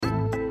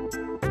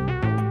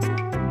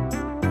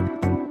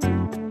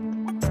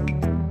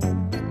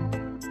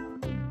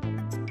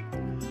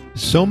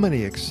So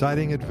many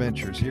exciting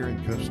adventures here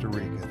in Costa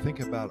Rica. Think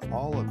about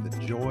all of the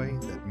joy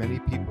that many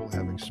people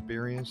have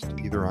experienced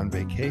either on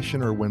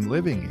vacation or when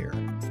living here.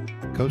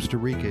 Costa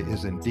Rica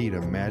is indeed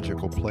a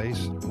magical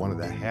place, one of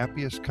the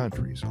happiest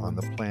countries on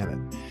the planet.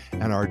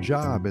 And our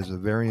job is a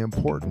very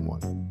important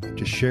one,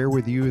 to share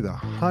with you the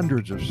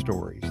hundreds of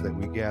stories that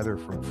we gather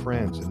from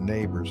friends and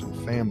neighbors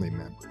and family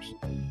members,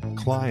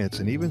 clients,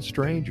 and even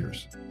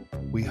strangers.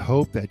 We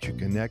hope that you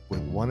connect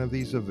with one of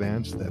these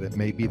events, that it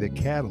may be the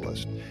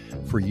catalyst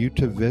for you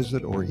to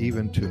visit or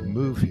even to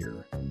move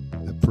here.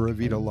 The Pura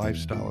Vida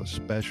lifestyle is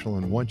special,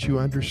 and once you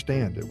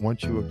understand it,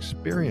 once you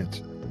experience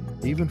it,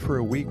 even for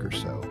a week or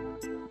so,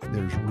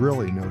 there's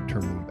really no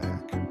turning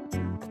back.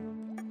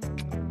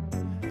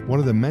 One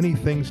of the many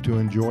things to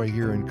enjoy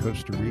here in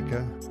Costa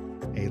Rica,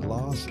 a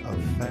loss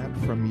of fat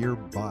from your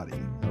body,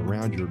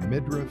 around your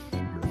midriff,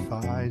 your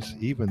thighs,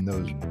 even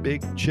those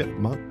big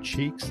chipmunk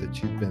cheeks that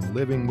you've been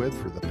living with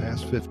for the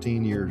past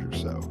 15 years or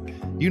so.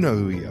 You know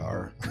who you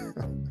are.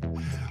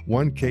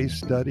 One case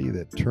study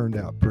that turned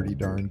out pretty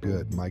darn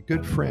good. My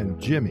good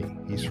friend Jimmy,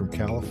 he's from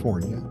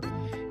California.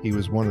 He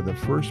was one of the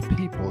first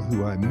people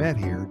who I met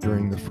here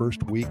during the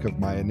first week of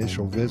my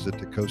initial visit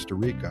to Costa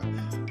Rica,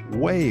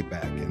 way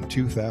back in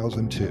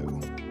 2002.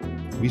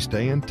 We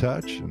stay in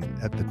touch, and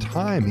at the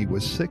time he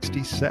was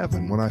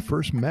 67 when I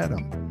first met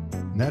him,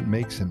 and that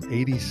makes him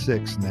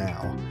 86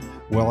 now.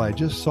 Well, I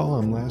just saw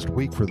him last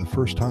week for the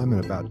first time in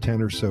about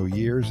 10 or so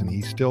years, and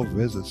he still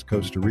visits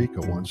Costa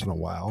Rica once in a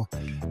while.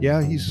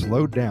 Yeah, he's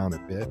slowed down a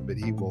bit, but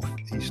he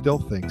still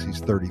thinks he's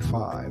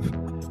 35.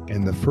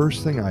 And the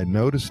first thing I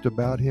noticed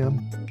about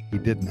him, he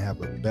didn't have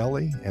a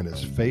belly, and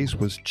his face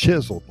was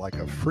chiseled like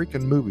a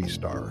freaking movie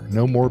star.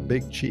 No more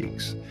big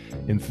cheeks.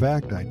 In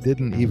fact, I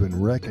didn't even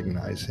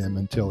recognize him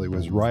until he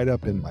was right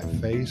up in my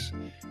face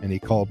and he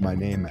called my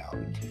name out.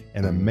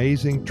 An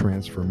amazing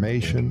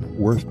transformation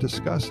worth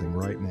discussing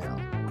right now.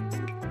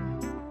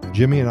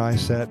 Jimmy and I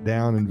sat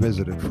down and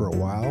visited for a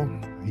while.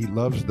 He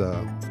loves the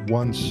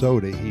one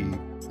soda.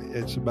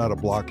 It's about a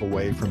block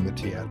away from the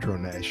Teatro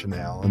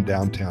Nacional in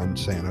downtown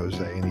San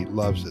Jose, and he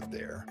loves it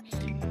there.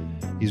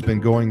 He's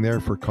been going there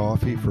for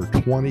coffee for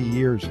 20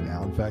 years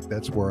now. In fact,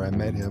 that's where I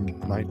met him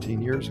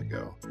 19 years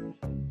ago.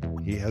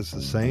 He has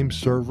the same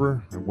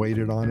server that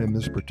waited on him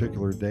this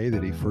particular day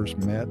that he first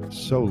met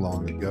so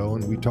long ago,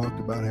 and we talked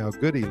about how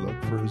good he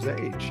looked for his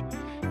age.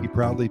 He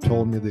proudly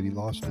told me that he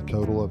lost a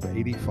total of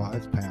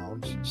 85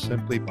 pounds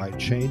simply by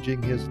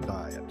changing his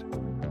diet.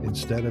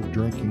 Instead of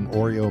drinking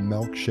Oreo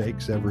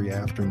milkshakes every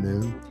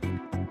afternoon,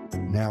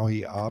 now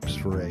he opts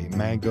for a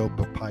mango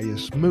papaya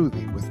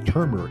smoothie with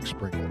turmeric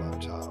sprinkled on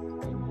top.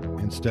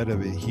 Instead of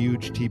a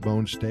huge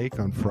T-bone steak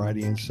on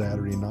Friday and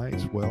Saturday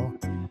nights, well,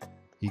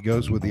 he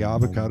goes with the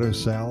avocado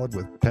salad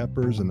with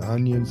peppers and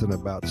onions and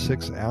about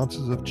 6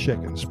 ounces of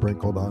chicken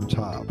sprinkled on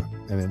top.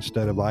 And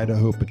instead of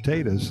Idaho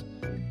potatoes,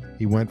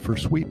 he went for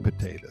sweet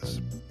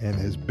potatoes. And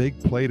his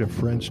big plate of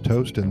French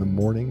toast in the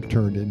morning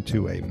turned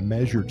into a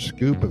measured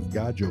scoop of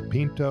gallo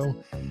pinto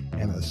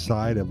and a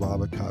side of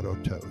avocado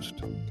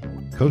toast.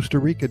 Costa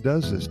Rica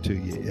does this to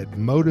you. It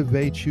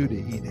motivates you to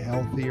eat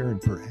healthier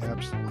and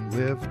perhaps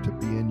live to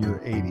be in your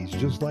 80s,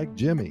 just like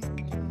Jimmy.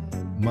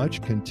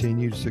 Much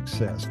continued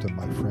success to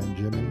my friend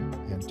Jimmy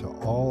and to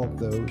all of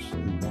those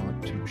who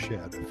want to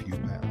shed a few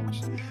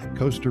pounds.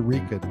 Costa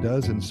Rica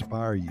does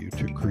inspire you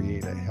to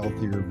create a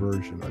healthier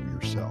version of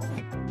yourself.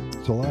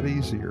 It's a lot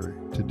easier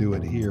to do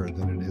it here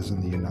than it is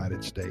in the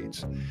United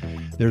States.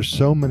 There's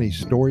so many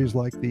stories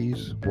like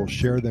these. We'll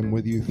share them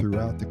with you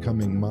throughout the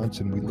coming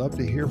months, and we'd love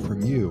to hear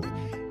from you.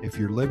 If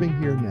you're living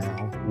here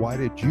now, why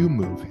did you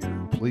move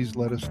here? Please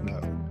let us know.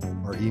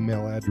 Our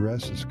email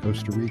address is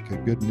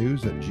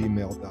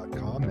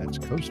costarricagoodnews@gmail.com. That's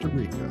Costa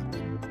Rica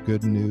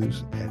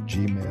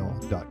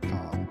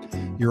goodnews@gmail.com.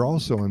 You're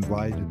also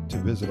invited to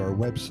visit our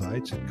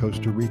websites at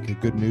Costa Rica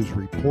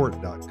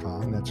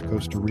goodnewsreport.com. That's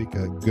Costa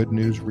Rica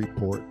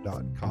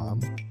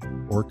goodnewsreport.com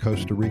or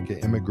Costa Rica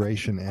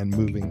Immigration and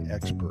Moving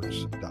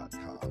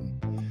Experts.com.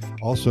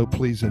 Also,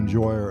 please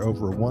enjoy our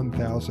over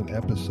 1,000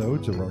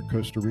 episodes of our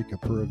Costa Rica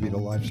Pura Vida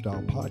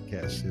Lifestyle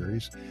podcast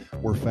series.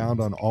 We're found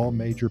on all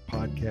major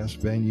podcast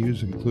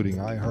venues, including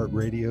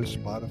iHeartRadio,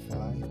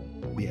 Spotify,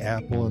 the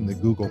Apple and the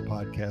Google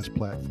podcast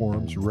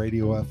platforms,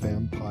 Radio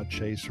FM,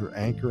 Podchaser,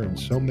 Anchor, and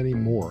so many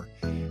more.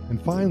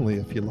 And finally,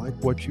 if you like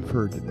what you've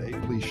heard today,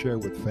 please share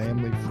with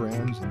family,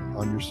 friends, and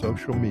on your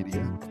social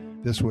media.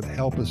 This would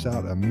help us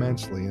out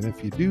immensely, and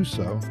if you do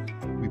so,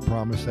 we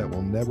promise that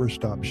we'll never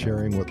stop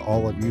sharing with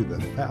all of you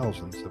the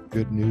thousands of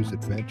good news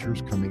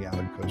adventures coming out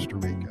of Costa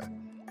Rica.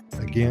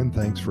 Again,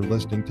 thanks for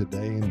listening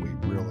today, and we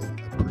really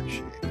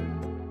appreciate it.